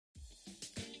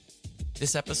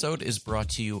This episode is brought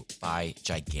to you by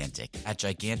Gigantic. At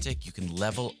Gigantic, you can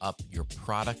level up your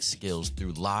product skills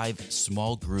through live,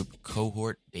 small group,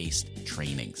 cohort-based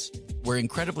trainings. We're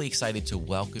incredibly excited to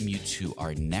welcome you to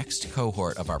our next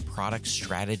cohort of our product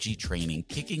strategy training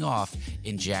kicking off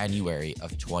in January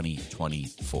of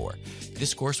 2024.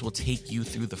 This course will take you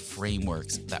through the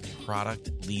frameworks that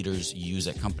product leaders use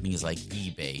at companies like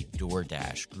eBay,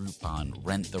 DoorDash, Groupon,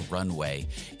 Rent the Runway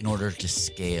in order to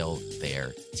scale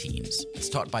their teams. It's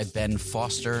taught by Ben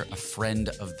Foster, a friend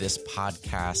of this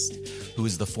podcast, who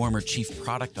is the former chief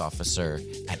product officer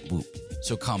at Whoop.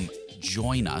 So come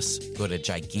join us. Go to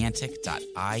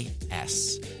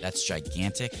gigantic.is. That's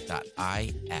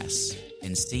gigantic.is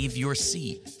and save your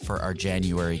seat for our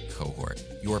January cohort.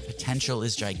 Your potential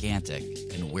is gigantic,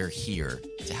 and we're here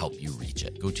to help you reach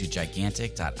it. Go to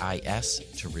gigantic.is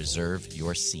to reserve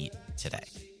your seat today.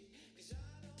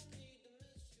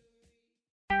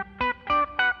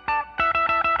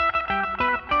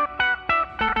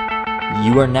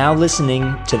 You are now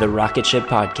listening to the Rocket Ship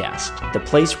Podcast, the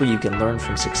place where you can learn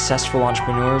from successful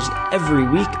entrepreneurs every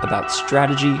week about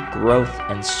strategy, growth,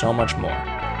 and so much more.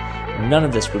 None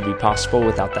of this would be possible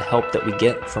without the help that we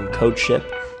get from CodeShip,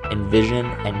 Envision,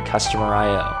 and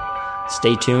Customer.io.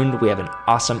 Stay tuned, we have an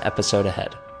awesome episode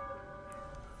ahead.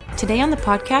 Today on the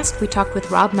podcast, we talked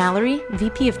with Rob Mallory,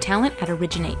 VP of Talent at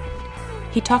Originate.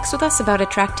 He talks with us about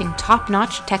attracting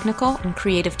top-notch technical and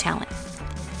creative talent.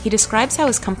 He describes how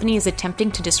his company is attempting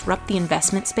to disrupt the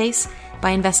investment space by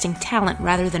investing talent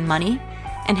rather than money,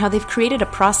 and how they've created a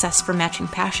process for matching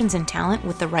passions and talent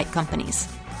with the right companies.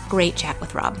 Great chat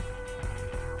with Rob.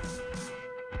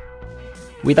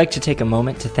 We'd like to take a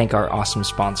moment to thank our awesome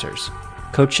sponsors.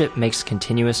 CodeShip makes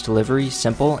continuous delivery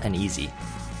simple and easy.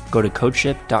 Go to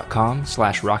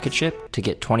codeship.com/rocketship to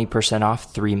get 20%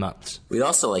 off 3 months. We'd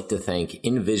also like to thank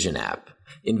Envision app.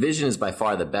 Envision is by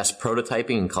far the best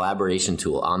prototyping and collaboration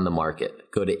tool on the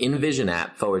market. Go to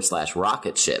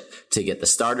envisionapp.com/rocketship to get the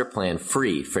starter plan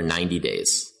free for 90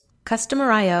 days.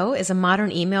 Customer.io is a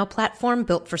modern email platform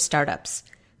built for startups.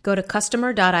 Go to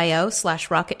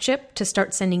customer.io/rocketship to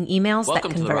start sending emails that convert.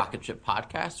 Welcome to the Rocket Ship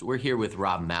Podcast. We're here with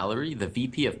Rob Mallory, the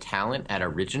VP of Talent at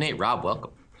Originate. Rob,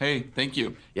 welcome. Hey, thank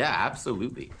you. Yeah,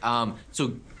 absolutely.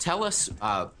 So tell us,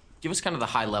 give us kind of the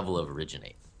high level of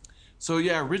Originate. So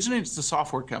yeah, Originate's a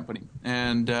software company,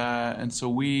 and so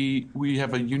we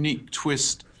have a unique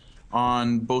twist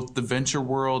on both the venture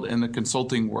world and the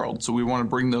consulting world. So we want to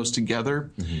bring those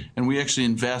together, and we actually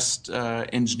invest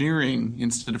engineering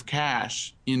instead of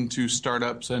cash into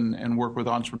startups and work with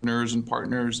entrepreneurs and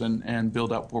partners and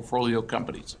build out portfolio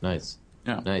companies. Nice.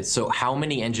 Yeah. Nice. So how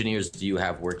many engineers do you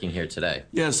have working here today?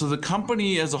 Yeah, so the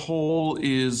company as a whole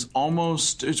is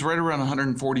it's right around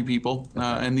 140 people.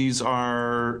 And these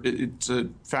it's a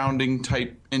founding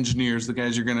type engineers, the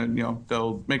guys you're going to,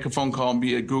 they'll make a phone call and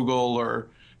be at Google or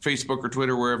Facebook or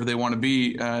Twitter, wherever they want to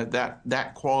be,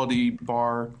 that quality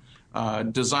bar.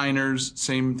 Designers,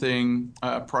 same thing,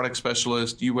 product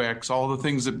specialist, UX, all the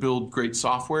things that build great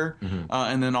software,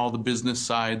 and then all the business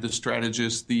side, the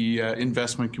strategist, the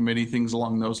investment committee, things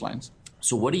along those lines.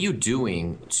 So what are you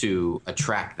doing to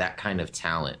attract that kind of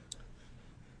talent?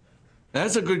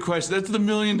 That's a good question. That's the $1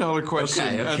 million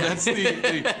question. Okay. That's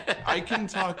I can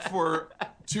talk for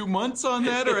 2 months on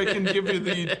that, or I can give you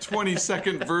the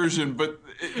 20-second version. But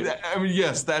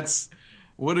yes, that's...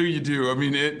 What do you do?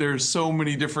 There's so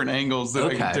many different angles that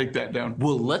I can take that down.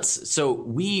 Well, so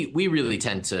we really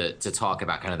tend to talk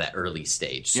about kind of that early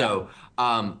stage. So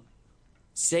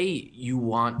say you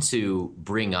want to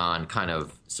bring on kind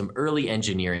of some early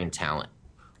engineering talent.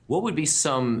 What would be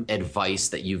some advice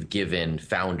that you've given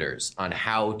founders on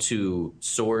how to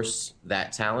source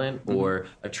that talent or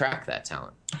attract that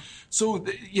talent? So,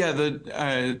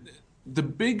 the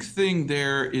big thing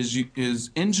there is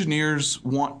engineers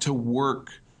want to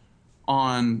work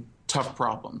on tough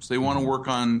problems. They want to work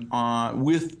on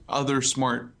with other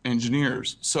smart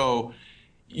engineers. So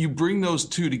you bring those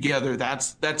two together.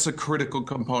 That's a critical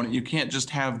component. You can't just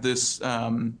have this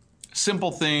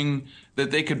simple thing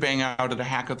that they could bang out at a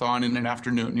hackathon in an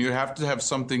afternoon. You have to have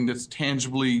something that's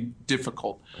tangibly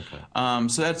difficult. Okay.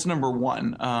 So that's number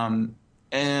one.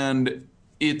 And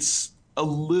it's a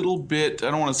little bit,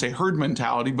 I don't want to say herd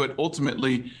mentality, but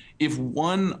ultimately, if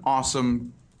one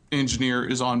awesome engineer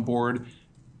is on board,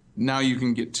 now you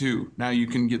can get two, now you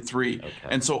can get three. Okay.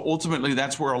 And so ultimately,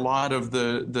 that's where a lot of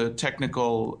the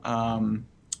technical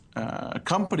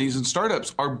companies and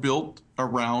startups are built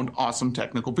around awesome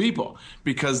technical people,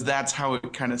 because that's how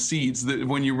it kind of seeds.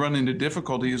 When you run into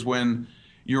difficulties, when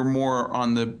you're more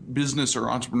on the business or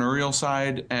entrepreneurial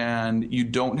side, and you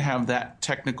don't have that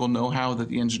technical know-how that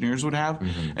the engineers would have.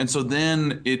 And so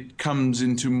then it comes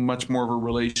into much more of a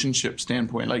relationship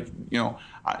standpoint. Like,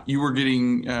 you were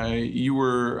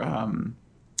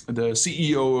the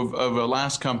CEO of a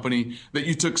last company that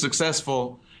you took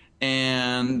successful,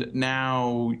 and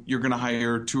now you're going to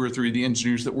hire 2 or 3 of the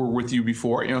engineers that were with you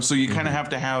before. So you kind of have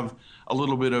to have a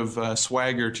little bit of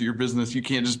swagger to your business. You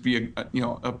can't just be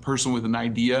a person with an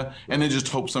idea and then just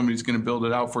hope somebody's going to build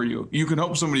it out for you. You can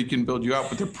hope somebody can build you out,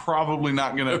 but they're probably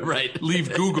not going to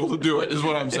leave Google to do it, is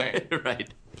what I'm saying. Right.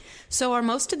 So are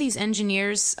most of these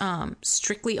engineers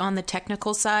strictly on the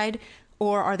technical side,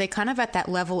 or are they kind of at that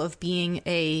level of being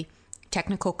a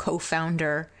technical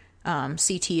co-founder,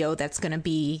 CTO that's going to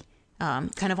be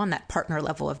kind of on that partner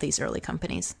level of these early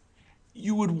companies?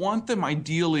 You would want them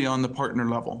ideally on the partner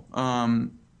level.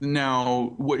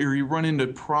 Now, what you run into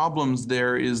problems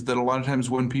there is that a lot of times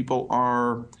when people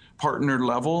are partner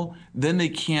level, then they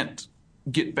can't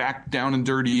get back down and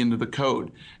dirty into the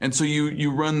code. And so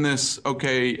you run this,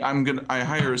 okay, I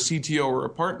hire a CTO or a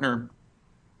partner.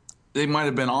 They might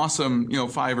have been awesome,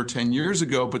 5 or 10 years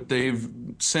ago, but they've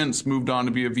since moved on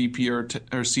to be a VP or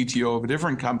CTO of a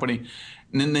different company.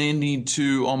 And then they need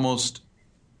to almost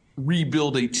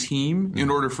rebuild a team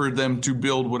in order for them to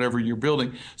build whatever you're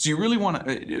building. So you really want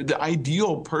to, the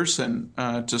ideal person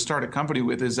to start a company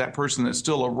with is that person that's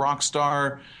still a rock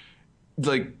star,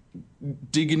 like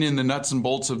digging in the nuts and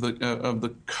bolts of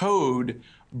the code,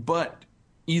 but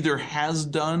either has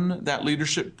done that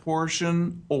leadership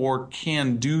portion or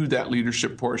can do that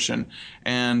leadership portion.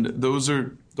 And those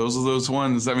are those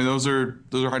ones. I mean, those are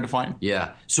hard to find.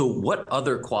 Yeah. So what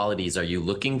other qualities are you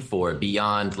looking for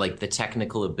beyond like the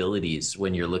technical abilities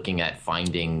when you're looking at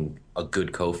finding a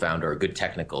good co-founder or a good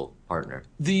technical partner?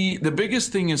 The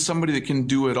biggest thing is somebody that can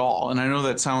do it all. And I know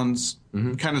that sounds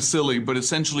kind of silly, but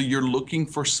essentially you're looking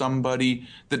for somebody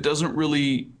that doesn't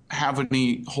really have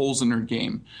any holes in their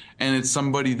game. And it's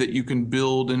somebody that you can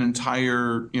build an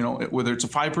entire, whether it's a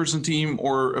 5-person team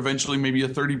or eventually maybe a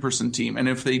 30-person team. And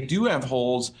if they do have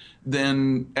holes,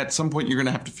 then at some point you're going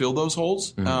to have to fill those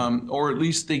holes, or at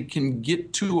least they can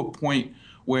get to a point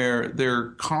where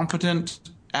they're competent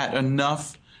at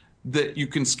enough that you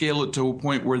can scale it to a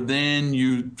point where then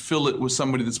you fill it with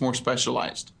somebody that's more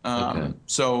specialized.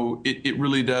 So it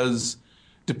really does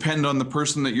depend on the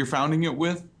person that you're founding it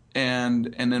with,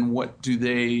 and then what do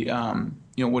they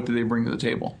bring to the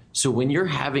table? So when you're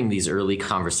having these early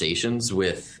conversations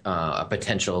with a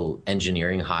potential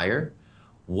engineering hire,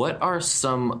 what are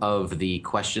some of the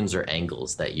questions or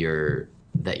angles that you're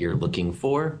looking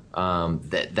for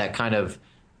that kind of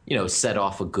set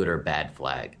off a good or bad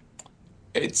flag?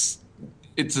 It's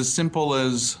as simple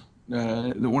as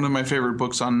one of my favorite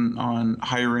books on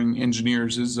hiring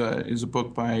engineers is a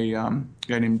book by a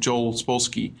guy named Joel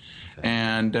Spolsky,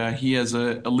 and he has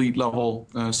a elite level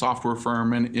software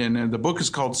firm, and the book is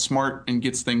called Smart and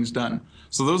Gets Things Done.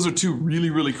 So those are 2 really,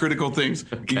 really critical things.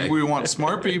 Okay. We want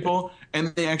smart people,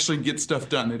 and they actually get stuff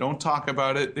done. They don't talk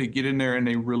about it. They get in there and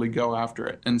they really go after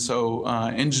it. And so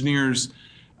engineers,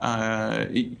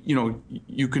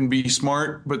 you can be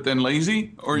smart but then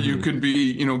lazy, or you can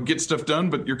be, get stuff done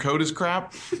but your code is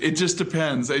crap. It just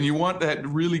depends, and you want that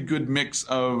really good mix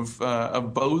of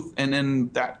both, and then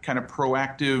that kind of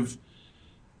proactive,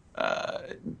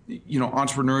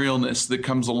 entrepreneurialness that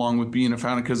comes along with being a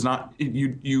founder. Because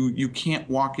you can't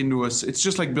walk into it's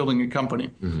just like building a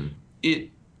company.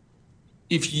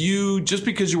 If you, just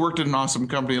because you worked at an awesome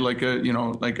company like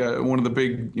one of the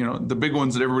big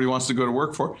ones that everybody wants to go to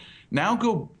work for, now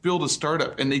go build a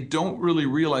startup, and they don't really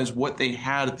realize what they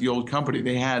had at the old company.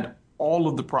 They had all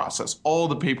of the process, all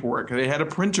the paperwork. They had a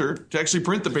printer to actually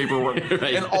print the paperwork,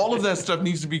 right. And all of that stuff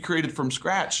needs to be created from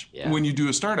scratch when you do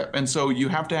a startup. And so you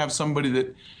have to have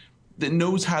somebody that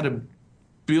knows how to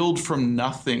build from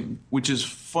nothing, which is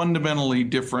fundamentally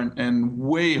different and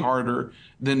way harder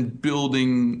than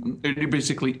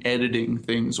basically editing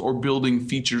things or building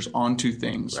features onto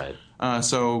things. Right. I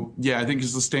think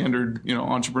it's the standard,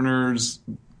 entrepreneur's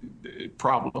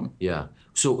problem. Yeah.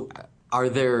 So are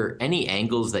there any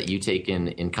angles that you take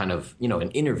in kind of,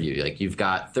 an interview? Like you've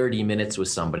got 30 minutes with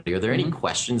somebody. Are there any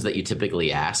questions that you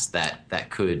typically ask that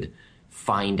could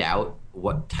find out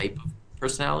what type of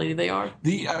personality they are?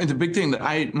 The big thing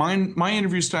that my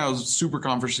interview style is super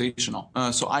conversational.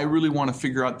 So I really want to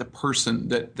figure out the person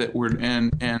that we're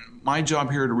and my job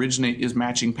here at Originate is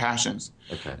matching passions.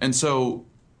 Okay. And so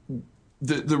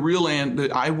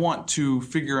I want to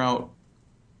figure out.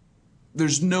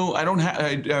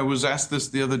 I was asked this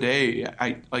the other day.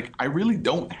 I really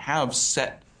don't have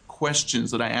set questions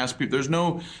that I ask people. There's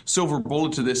no silver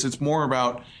bullet to this. It's more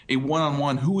about a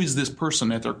one-on-one. Who is this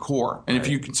person at their core? And if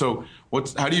you can,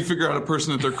 how do you figure out a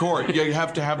person at their core? You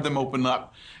have to have them open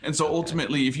up. And so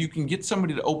ultimately, if you can get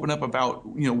somebody to open up about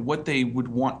what they would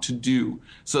want to do,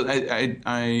 so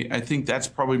I think that's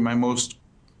probably my most,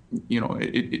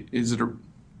 is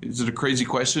it a crazy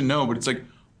question? No, but it's like,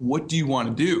 what do you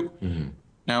want to do? Mm-hmm.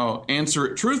 Now, answer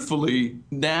it truthfully.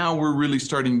 Now we're really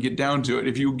starting to get down to it.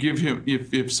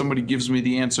 If somebody gives me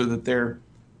the answer that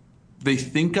they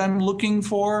think I'm looking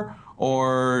for,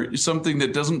 or something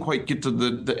that doesn't quite get to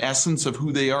the essence of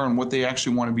who they are and what they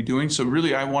actually want to be doing. So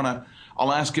really,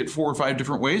 I'll ask it 4 or 5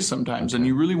 different ways sometimes. And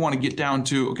you really want to get down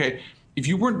to, okay, if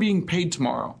you weren't being paid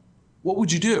tomorrow, what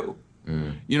would you do?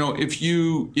 Mm.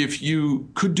 If you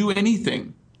could do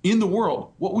anything in the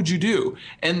world, what would you do?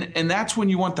 And that's when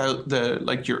you want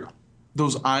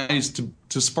those eyes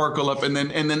to sparkle up, and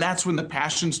then that's when the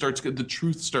passion starts, the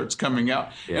truth starts coming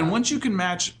out. Yeah. And once you can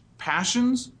match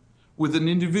passions with an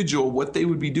individual, what they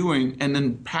would be doing, and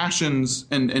then passions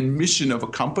and mission of a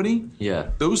company,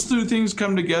 those 2 things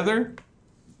come together,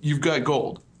 you've got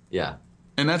gold. Yeah.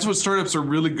 And that's what startups are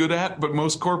really good at, but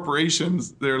most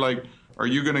corporations, they're like, are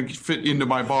you going to fit into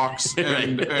my box?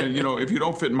 And if you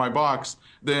don't fit in my box,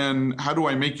 then how do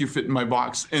I make you fit in my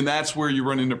box? And that's where you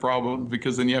run into problems,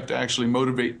 because then you have to actually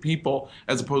motivate people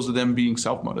as opposed to them being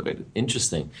self-motivated.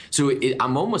 Interesting. So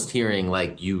I'm almost hearing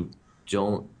like you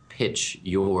don't pitch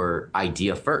your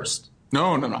idea first.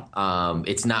 No.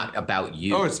 It's not about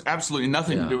you. Oh, it's absolutely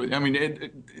nothing to do with it. I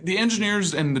mean, the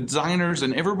engineers and the designers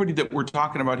and everybody that we're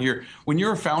talking about here, when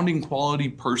you're a founding quality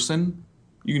person,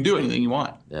 you can do anything you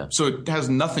want. Yeah. So it has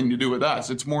nothing to do with us.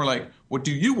 It's more like, what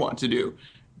do you want to do?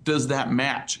 Does that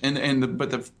match? But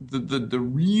the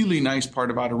really nice part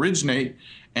about Originate,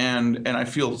 and I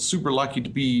feel super lucky to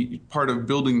be part of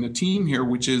building the team here,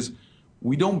 which is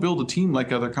we don't build a team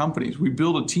like other companies. We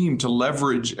build a team to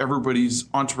leverage everybody's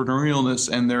entrepreneurialness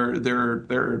and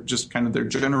their just kind of their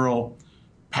general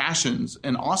passions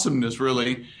and awesomeness,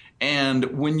 really.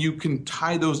 And when you can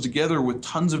tie those together with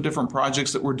tons of different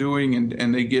projects that we're doing,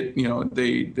 and they get,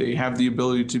 they have the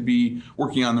ability to be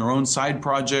working on their own side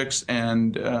projects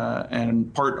and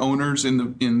part owners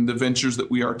in the ventures that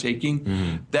we are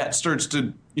taking, that starts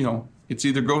to, it's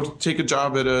either go take a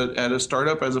job at a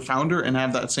startup as a founder and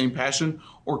have that same passion,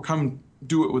 or come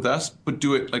do it with us, but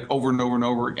do it like over and over and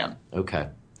over again. Okay.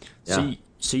 Yeah.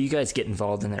 So you guys get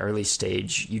involved in the early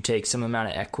stage. You take some amount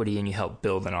of equity and you help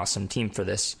build an awesome team for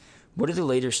this. What do the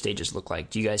later stages look like?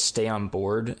 Do you guys stay on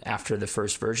board after the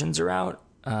first versions are out?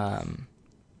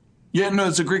 Yeah, no,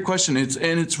 it's a great question.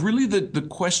 It's really the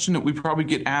question that we probably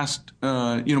get asked,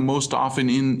 most often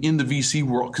in the VC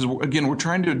world, because again, we're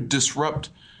trying to disrupt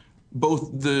both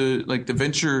the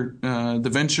venture and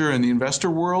the investor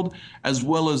world, as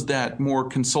well as that more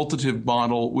consultative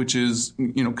model, which is,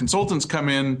 consultants come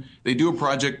in, they do a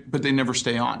project, but they never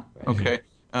stay on. Okay.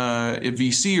 A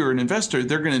VC or an investor,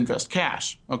 they're going to invest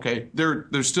cash. Okay.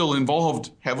 They're still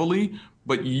involved heavily,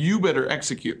 but you better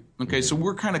execute. Okay. So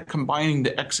we're kind of combining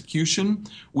the execution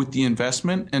with the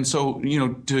investment. And so,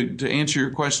 to answer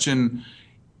your question,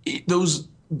 those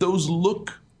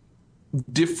look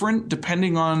different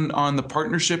depending on the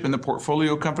partnership and the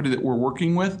portfolio company that we're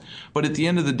working with. But at the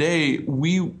end of the day,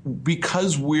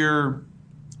 because we're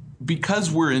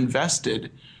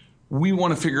invested, we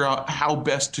want to figure out how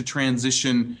best to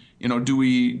transition. Do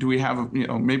we have,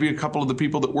 maybe a couple of the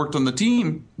people that worked on the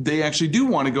team, they actually do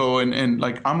want to go and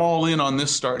like, I'm all in on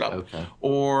this startup. Okay.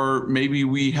 Or maybe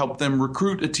we help them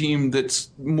recruit a team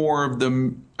that's more of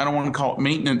the, I don't want to call it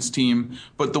maintenance team,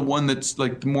 but the one that's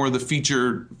like more the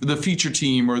feature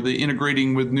team, or the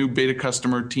integrating with new beta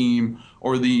customer team,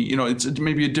 or the, it's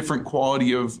maybe a different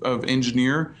quality of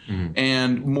engineer,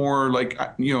 and more like,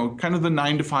 kind of the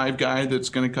 9-to-5 guy that's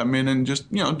going to come in and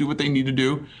just, do what they need to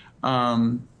do.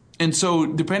 And so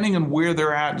depending on where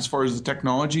they're at as far as the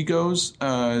technology goes,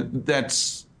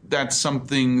 that's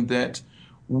something that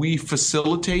we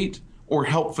facilitate or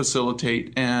help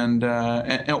facilitate, and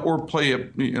or play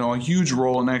a huge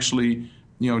role in actually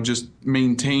just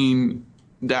maintain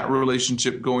that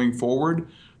relationship going forward.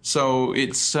 So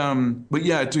it's but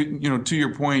yeah, to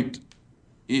your point,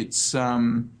 it's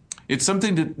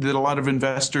something that a lot of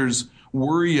investors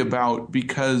worry about,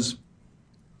 because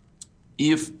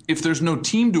if there's no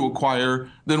team to acquire,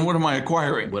 then what am I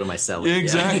acquiring? What am I selling?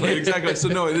 Exactly. So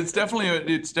no, it's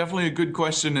definitely a good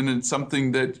question, and it's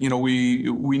something that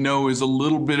we know is a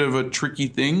little bit of a tricky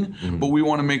thing, but we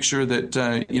want to make sure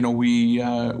that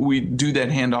we do that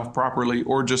handoff properly,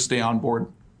 or just stay on board.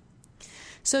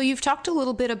 So you've talked a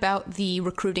little bit about the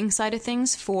recruiting side of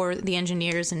things for the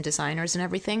engineers and designers and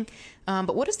everything,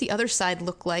 but what does the other side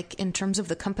look like in terms of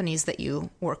the companies that you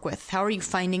work with? How are you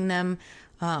finding them?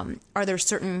 Are there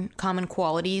certain common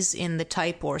qualities in the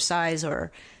type or size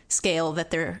or scale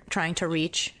that they're trying to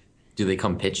reach? Do they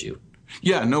come pitch you?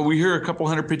 Yeah, no, we hear a couple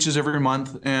hundred pitches every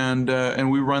month,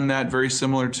 and we run that very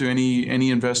similar to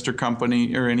any investor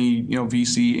company or any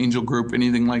VC, angel group,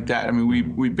 anything like that. I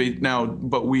mean,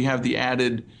 but we have the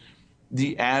added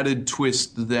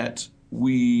twist that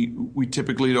we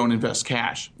typically don't invest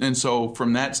cash, and so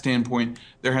from that standpoint,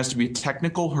 there has to be a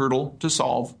technical hurdle to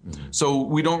solve. Mm-hmm. So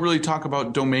we don't really talk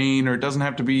about domain, or it doesn't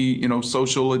have to be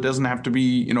social, it doesn't have to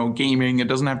be gaming, it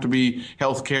doesn't have to be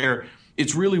healthcare.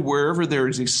 It's really wherever there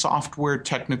is a software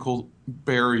technical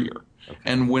barrier. Okay.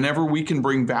 And whenever we can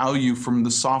bring value from the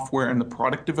software and the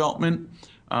product development,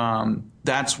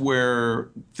 that's where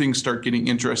things start getting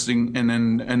interesting, and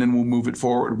then we'll move it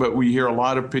forward. But we hear a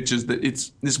lot of pitches that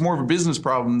it's more of a business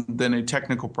problem than a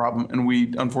technical problem, and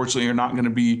we unfortunately are not going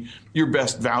to be your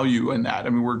best value in that. I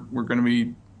mean, we're going to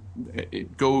be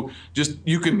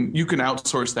you can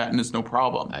outsource that and it's no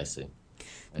problem. I see.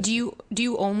 Do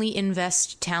you only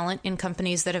invest talent in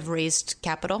companies that have raised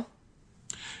capital?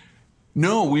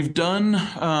 No, we've done.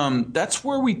 That's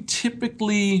where we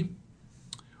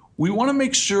want to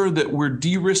make sure that we're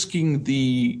de-risking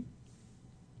the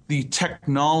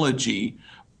technology,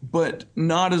 but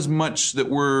not as much that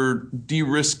we're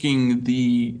de-risking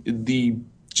the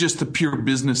pure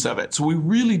business of it. So we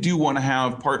really do want to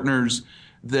have partners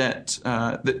that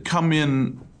come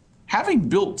in having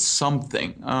built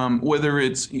something, whether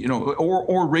it's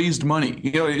or raised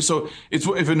money. So it's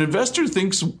if an investor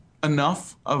thinks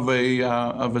enough of a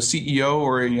CEO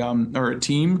or a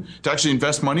team to actually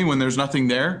invest money when there's nothing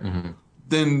there, mm-hmm.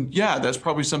 then yeah, that's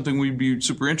probably something we'd be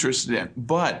super interested in.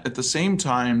 But at the same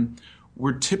time,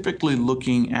 we're typically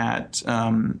looking at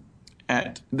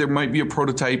there might be a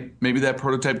prototype. Maybe that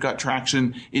prototype got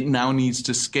traction. It now needs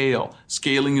to scale.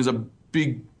 Scaling is a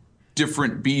big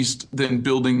different beast than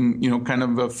building, kind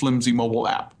of a flimsy mobile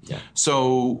app. Yeah.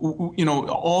 So,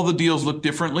 all the deals look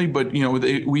differently, but,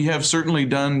 we have certainly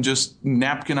done just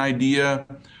napkin idea.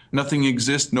 Nothing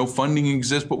exists, no funding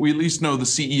exists, but we at least know the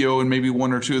CEO and maybe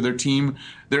one or two of their team,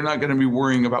 they're not going to be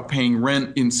worrying about paying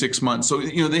rent in 6 months. So,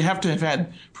 they have to have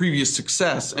had previous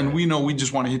success, and we know we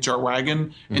just want to hitch our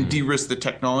wagon and de-risk the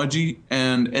technology,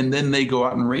 and then they go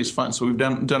out and raise funds. So we've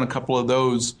done a couple of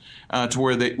those to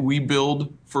where we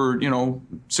build for,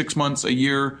 6 months, a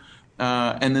year,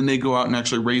 and then they go out and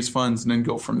actually raise funds and then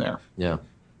go from there. Yeah.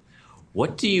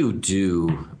 What do you do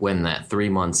when that 3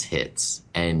 months hits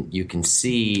and you can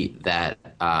see that,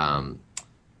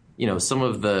 some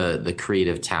of the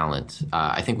creative talent?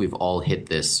 I think we've all hit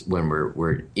this when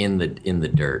we're in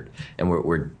the dirt, and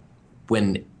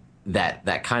when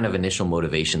that kind of initial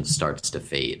motivation starts to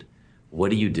fade.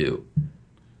 What do you do?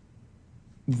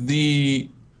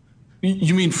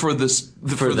 You mean for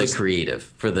the creative,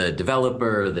 for the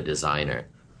developer, the designer?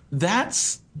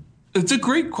 It's a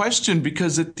great question,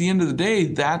 because at the end of the day,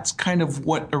 that's kind of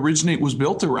what Originate was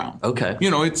built around. Okay.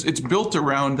 It's built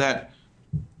around that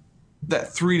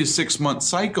 3 to 6 month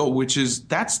cycle,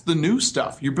 that's the new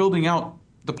stuff. You're building out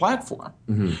the platform.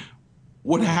 Mm-hmm.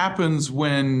 What happens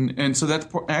and so that's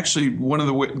actually one of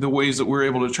the ways that we're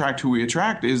able to attract who we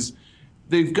attract is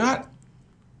they've got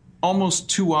almost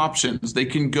two options. They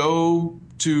can go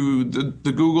to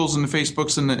the Googles and the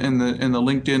Facebooks and the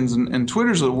LinkedIns and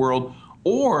Twitters of the world,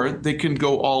 or they can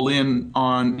go all in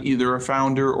on either a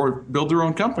founder or build their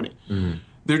own company. Mm-hmm.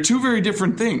 They're two very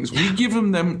different things. We give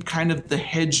them kind of the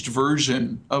hedged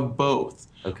version of both,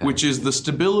 which is the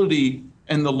stability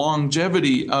and the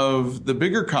longevity of the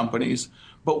bigger companies,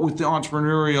 but with the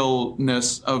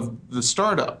entrepreneurialness of the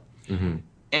startup. Mm-hmm.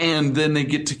 And then they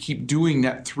get to keep doing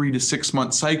that 3 to 6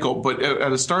 month cycle. But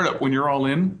at a startup, when you're all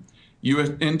in, you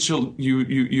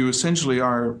essentially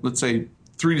are, let's say,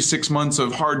 3 to 6 months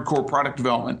of hardcore product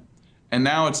development. And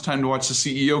now it's time to watch the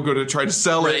CEO go to try to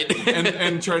sell it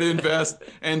and try to invest.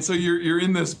 And so you're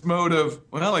in this mode of,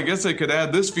 well, I guess I could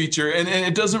add this feature. And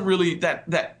it doesn't really,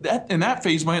 that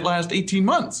phase might last 18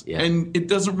 months. Yeah. And it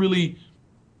doesn't really,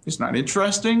 it's not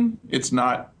interesting. It's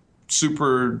not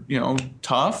super,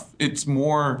 tough. It's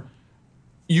more,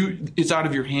 it's out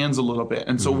of your hands a little bit.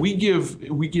 And so we give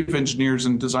engineers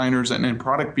and designers and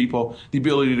product people the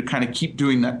ability to kind of keep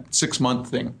doing that 6 month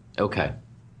thing. Okay.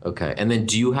 And then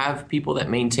do you have people that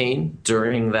maintain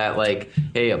during that, like,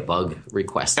 hey, a bug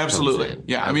request? Absolutely.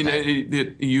 Yeah. Okay. I mean,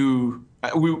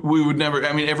 we would never.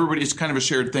 I mean, everybody. It's kind of a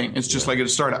shared thing. It's just like at a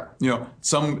startup.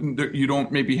 You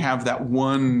don't maybe have that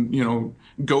one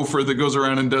gopher that goes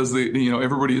around and does the.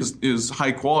 Everybody is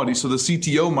high quality. So the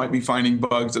CTO might be finding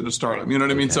bugs at a startup. You know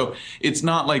what I mean? So it's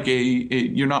not like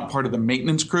you're not part of the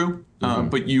maintenance crew,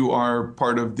 but you are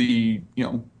part of the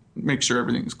make sure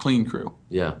everything's clean crew.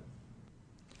 Yeah.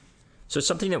 So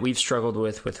something that we've struggled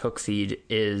with HookFeed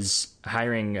is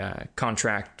hiring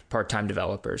contract part-time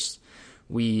developers.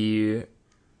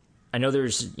 I know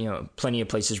there's plenty of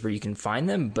places where you can find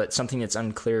them, but something that's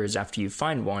unclear is after you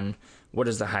find one, what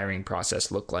does the hiring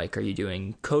process look like? Are you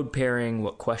doing code pairing?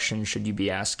 What questions should you be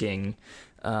asking?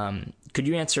 Could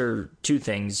you answer two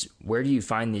things? Where do you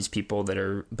find these people that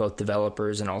are both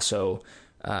developers and also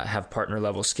have partner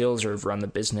level skills or have run the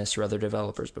business or other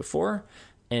developers before?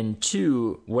 And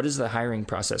two, what does the hiring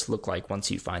process look like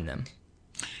once you find them?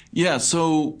 Yeah,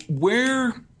 so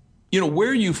where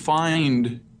you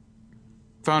find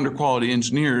founder quality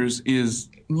engineers is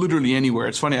literally anywhere.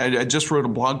 It's funny, I just wrote a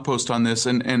blog post on this,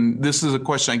 and this is a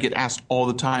question I get asked all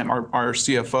the time. Our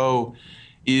CFO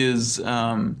is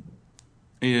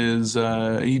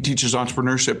he teaches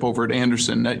entrepreneurship over at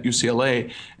Anderson at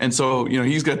UCLA, and so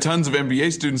he's got tons of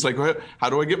MBA students like, how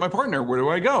do I get my partner? Where do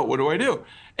I go? What do I do?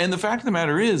 And the fact of the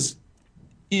matter is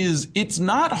it's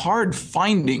not hard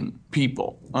finding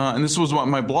people. And this was what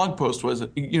my blog post was.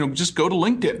 Just go to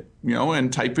LinkedIn,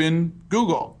 and type in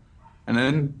Google, and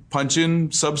then punch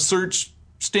in sub-search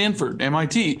Stanford,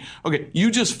 MIT. Okay,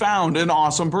 you just found an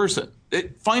awesome person.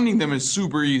 Finding them is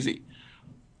super easy.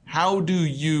 How do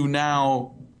you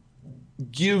now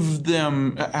give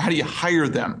them? How do you hire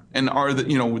them? And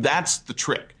that's the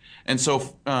trick. And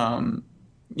so, kind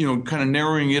of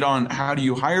narrowing it on how do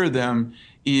you hire them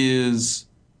is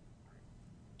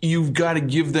you've got to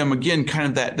give them, again, kind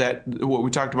of that what we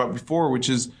talked about before, which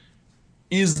is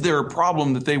there a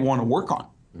problem that they want to work on?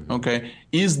 Okay,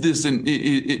 is this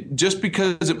just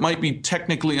because it might be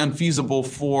technically unfeasible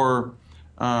for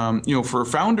for a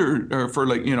founder or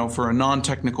for a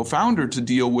non-technical founder to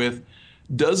deal with,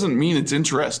 doesn't mean it's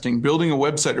interesting. Building a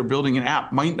website or building an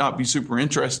app might not be super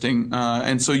interesting,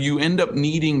 and so you end up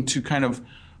needing to kind of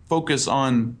focus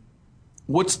on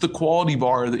what's the quality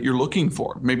bar that you're looking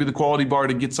for. Maybe the quality bar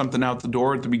to get something out the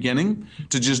door at the beginning,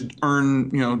 to just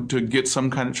earn, to get some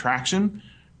kind of traction.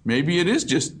 Maybe it is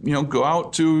just, go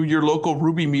out to your local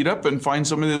Ruby meetup and find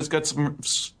somebody that's got some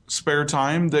spare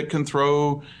time that can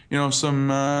throw,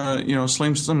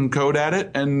 slam some code at it,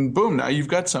 and boom, now you've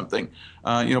got something.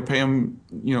 Pay them,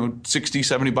 $60,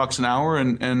 $70 an hour,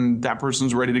 and that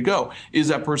person's ready to go. Is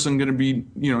that person going to be,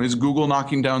 is Google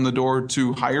knocking down the door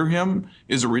to hire him?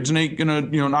 Is Originate going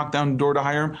to, knock down the door to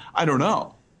hire him? I don't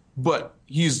know, but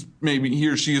he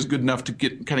or she is good enough to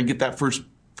get that first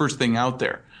thing out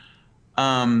there.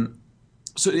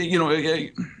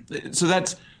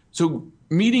 So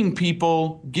meeting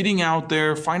people, getting out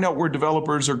there, find out where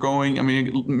developers are going. I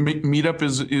mean, Meetup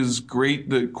is great.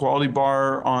 The quality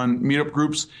bar on Meetup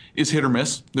groups is hit or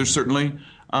miss. There's certainly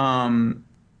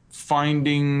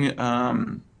finding,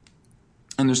 and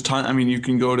there's ton. I mean, you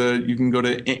can go to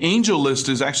AngelList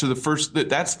is actually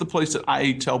that's the place that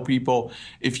I tell people,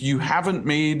 if you haven't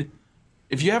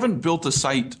built a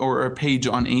site or a page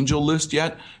on AngelList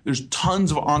yet, there's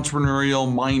tons of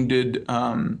entrepreneurial-minded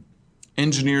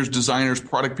engineers, designers,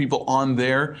 product people on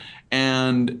there,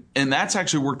 and that's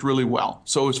actually worked really well.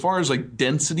 So as far as like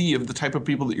density of the type of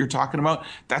people that you're talking about,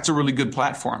 that's a really good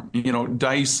platform.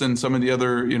 Dice and some of the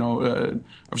other,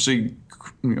 obviously,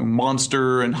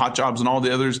 Monster and Hot Jobs and all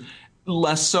the others.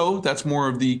 Less so. That's more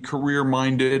of the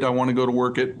career-minded. I want to go to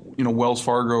work at Wells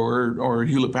Fargo or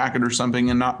Hewlett Packard or something,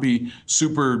 and not be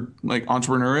super like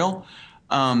entrepreneurial.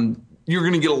 You're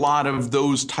going to get a lot of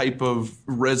those type of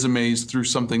resumes through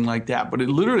something like that. But it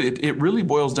really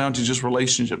boils down to just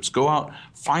relationships. Go out,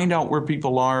 find out where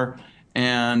people are,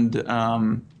 and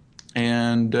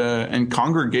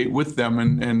congregate with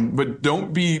them. But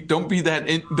don't be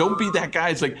that guy.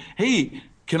 It's like, hey,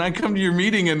 can I come to your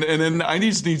meeting and then I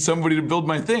just need somebody to build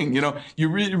my thing? It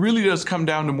really does come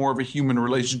down to more of a human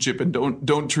relationship, and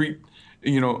don't treat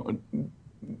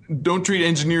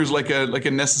engineers like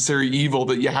a necessary evil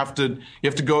that you have to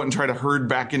go out and try to herd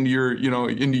back into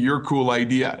your cool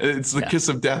idea. It's the kiss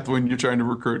of death when you're trying to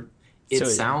recruit. It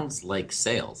sounds like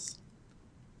sales.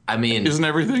 I mean, isn't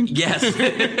everything? Yes.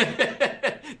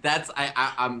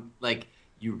 I'm like,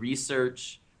 you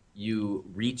research, you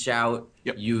reach out.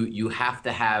 Yep. You have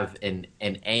to have an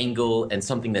angle and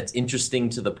something that's interesting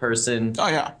to the person. Oh,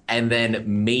 yeah. And then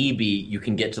maybe you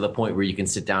can get to the point where you can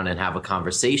sit down and have a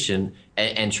conversation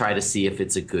and try to see if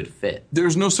it's a good fit.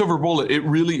 There's no silver bullet.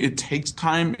 It takes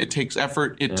time. It takes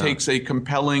effort. It takes a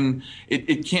compelling.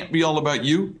 It can't be all about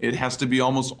you. It has to be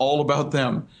almost all about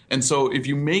them. And so if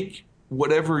you make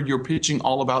whatever you're pitching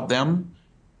all about them,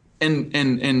 and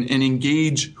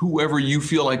engage whoever you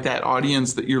feel like that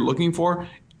audience that you're looking for,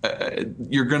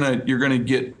 you're gonna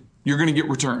get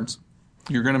returns.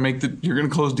 You're gonna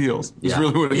close deals. Is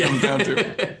really what it comes down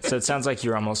to. So it sounds like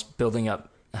you're almost building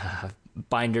up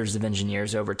binders of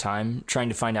engineers over time, trying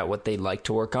to find out what they like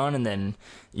to work on, and then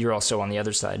you're also on the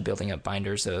other side building up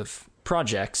binders of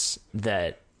projects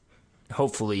that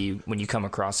hopefully when you come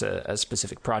across a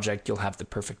specific project, you'll have the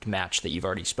perfect match that you've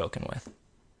already spoken with.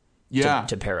 Yeah.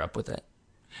 To pair up with it.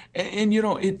 And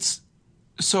it's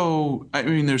so, I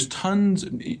mean, there's tons.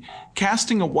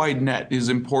 Casting a wide net is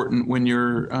important when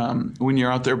you're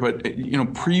out there. But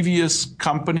previous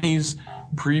companies,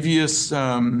 previous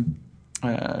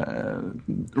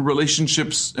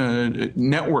relationships,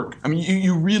 network. I mean,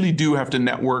 you really do have to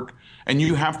network, and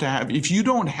you have to have. If you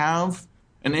don't have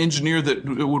an engineer that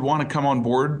would want to come on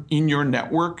board in your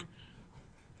network,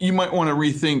 you might want to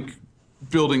rethink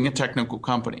building a technical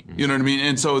company. You know what I mean?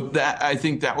 And so that, I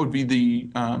think that would be the,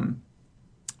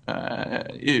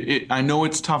 I know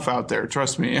it's tough out there.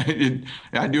 Trust me.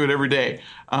 I do it every day.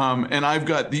 And I've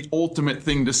got the ultimate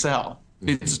thing to sell.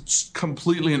 It's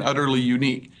completely and utterly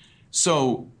unique.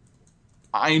 So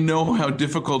I know how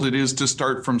difficult it is to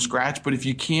start from scratch, but if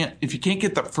you can't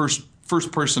get that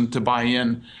first person to buy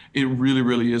in, it really,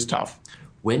 really is tough.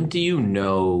 When do you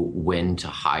know when to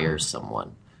hire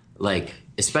someone? Like,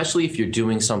 especially if you're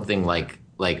doing something like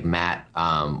Matt,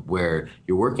 where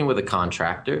you're working with a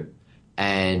contractor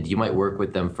and you might work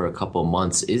with them for a couple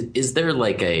months. Is there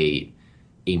like a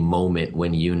moment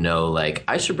when you know, like,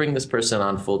 I should bring this person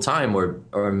on full time,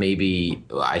 or maybe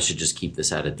I should just keep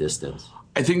this at a distance?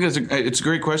 I think it's a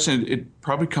great question. It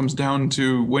probably comes down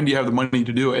to when do you have the money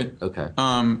to do it? Okay.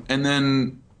 And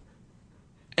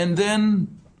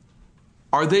then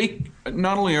are they,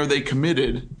 not only are they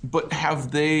committed, but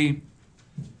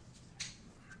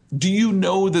do you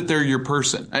know that they're your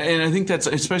person? And I think that's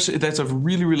a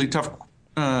really, really tough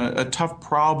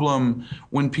problem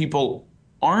when people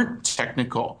aren't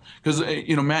technical. Because,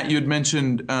 Matt, you had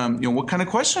mentioned, what kind of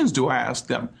questions do I ask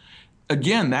them?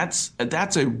 Again,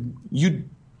 you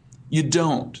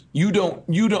don't,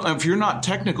 if you're not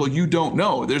technical, you don't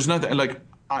know. There's nothing like,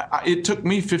 it took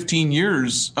me 15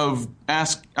 years I've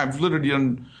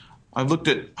looked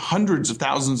at hundreds of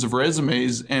thousands of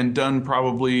resumes and done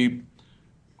probably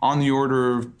on the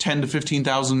order of 10 to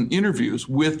 15,000 interviews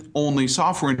with only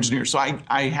software engineers. So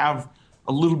I have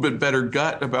a little bit better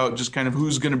gut about just kind of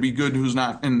who's going to be good, who's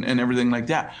not, and everything like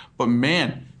that. But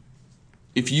man,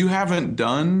 if you've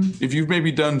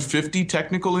maybe done 50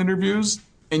 technical interviews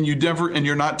and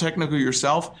you're not technical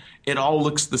yourself, it all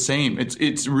looks the same.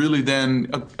 It's really then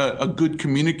a good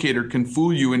communicator can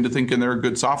fool you into thinking they're a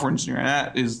good software engineer, and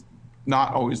that is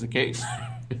not always the case.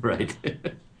 Right.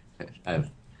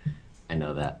 I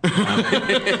know that.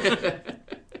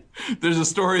 There's a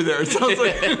story there. It sounds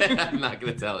like I'm not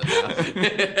going to tell it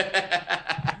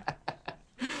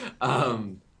now.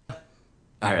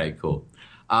 All right, cool.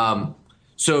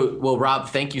 So, Rob,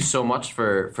 thank you so much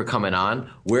for coming on.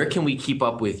 Where can we keep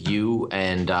up with you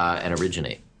and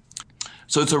Originate?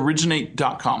 So it's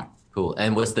originate.com. Cool.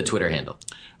 And what's the Twitter handle?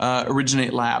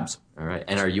 Originate Labs. All right.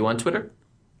 And are you on Twitter?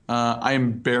 I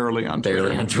am barely on Twitter.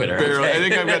 Barely on Twitter. Barely. Okay. I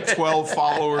think I've got 12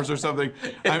 followers or something.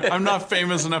 I'm not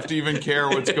famous enough to even care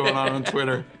what's going on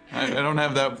Twitter. I don't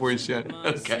have that voice yet.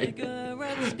 Okay.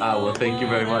 Well, thank you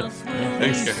very much.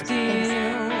 Thanks, guys.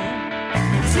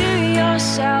 Do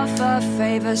yourself a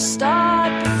favor,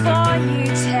 start before you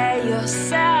tear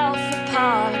yourself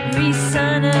apart.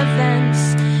 Recent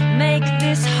events make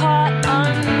this heart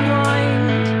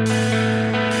unwind.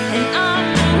 And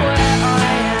I'm where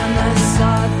I am, a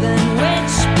southern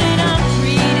witch, but I'm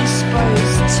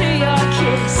predisposed to your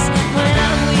kiss. When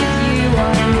I'm with you, I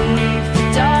leave the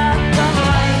dark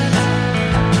behind.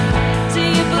 Do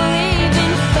you believe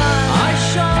in fun? I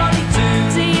surely do.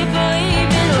 Do you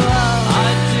believe in love?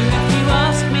 I do if you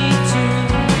ask me to.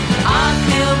 I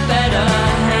feel better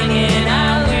hanging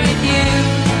out with you.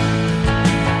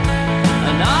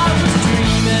 And I was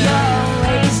dreaming, you're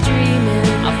always dreaming.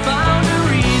 I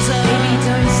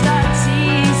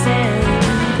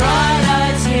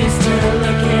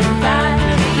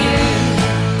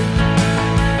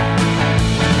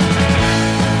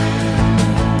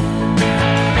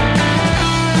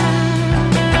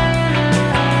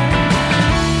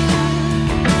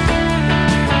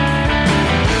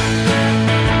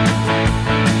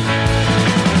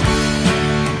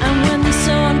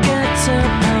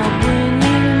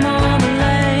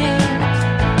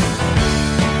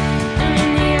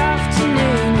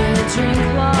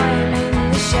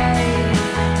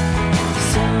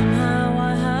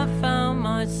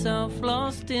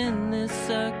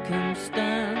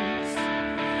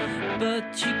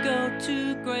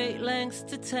just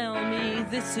to tell me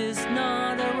this is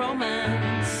not a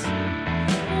romance.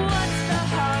 What's the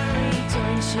hurry?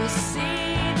 Don't you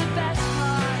see the best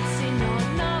parts in not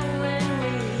knowing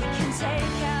we can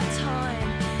take our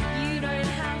time? You don't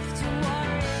have to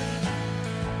worry.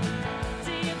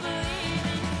 Do you believe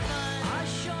in fun? I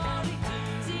surely do.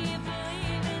 Do you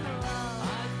believe in love?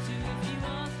 I do if you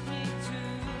want me to.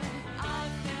 I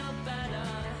feel better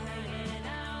hanging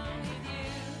out with you.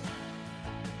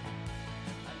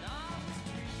 And I was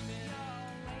dreaming. You're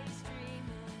always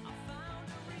dreaming. I found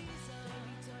a reason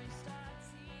we don't start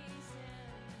teasing.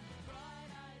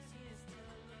 Bright eyes, you're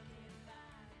still looking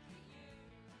back at you.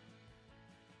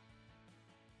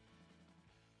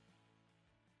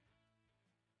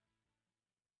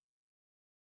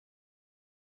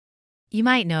 You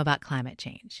might know about climate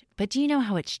change, but do you know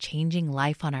how it's changing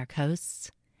life on our coasts?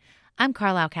 I'm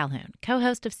Carlisle Calhoun,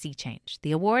 co-host of Sea Change,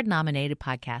 the award-nominated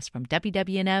podcast from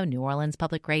WWNO, New Orleans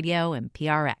Public Radio, and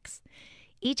PRX.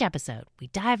 Each episode, we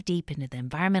dive deep into the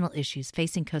environmental issues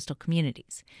facing coastal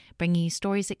communities, bringing you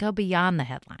stories that go beyond the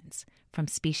headlines, from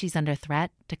species under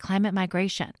threat to climate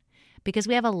migration. Because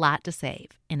we have a lot to save,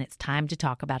 and it's time to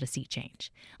talk about a sea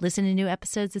change. Listen to new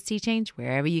episodes of Sea Change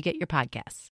wherever you get your podcasts.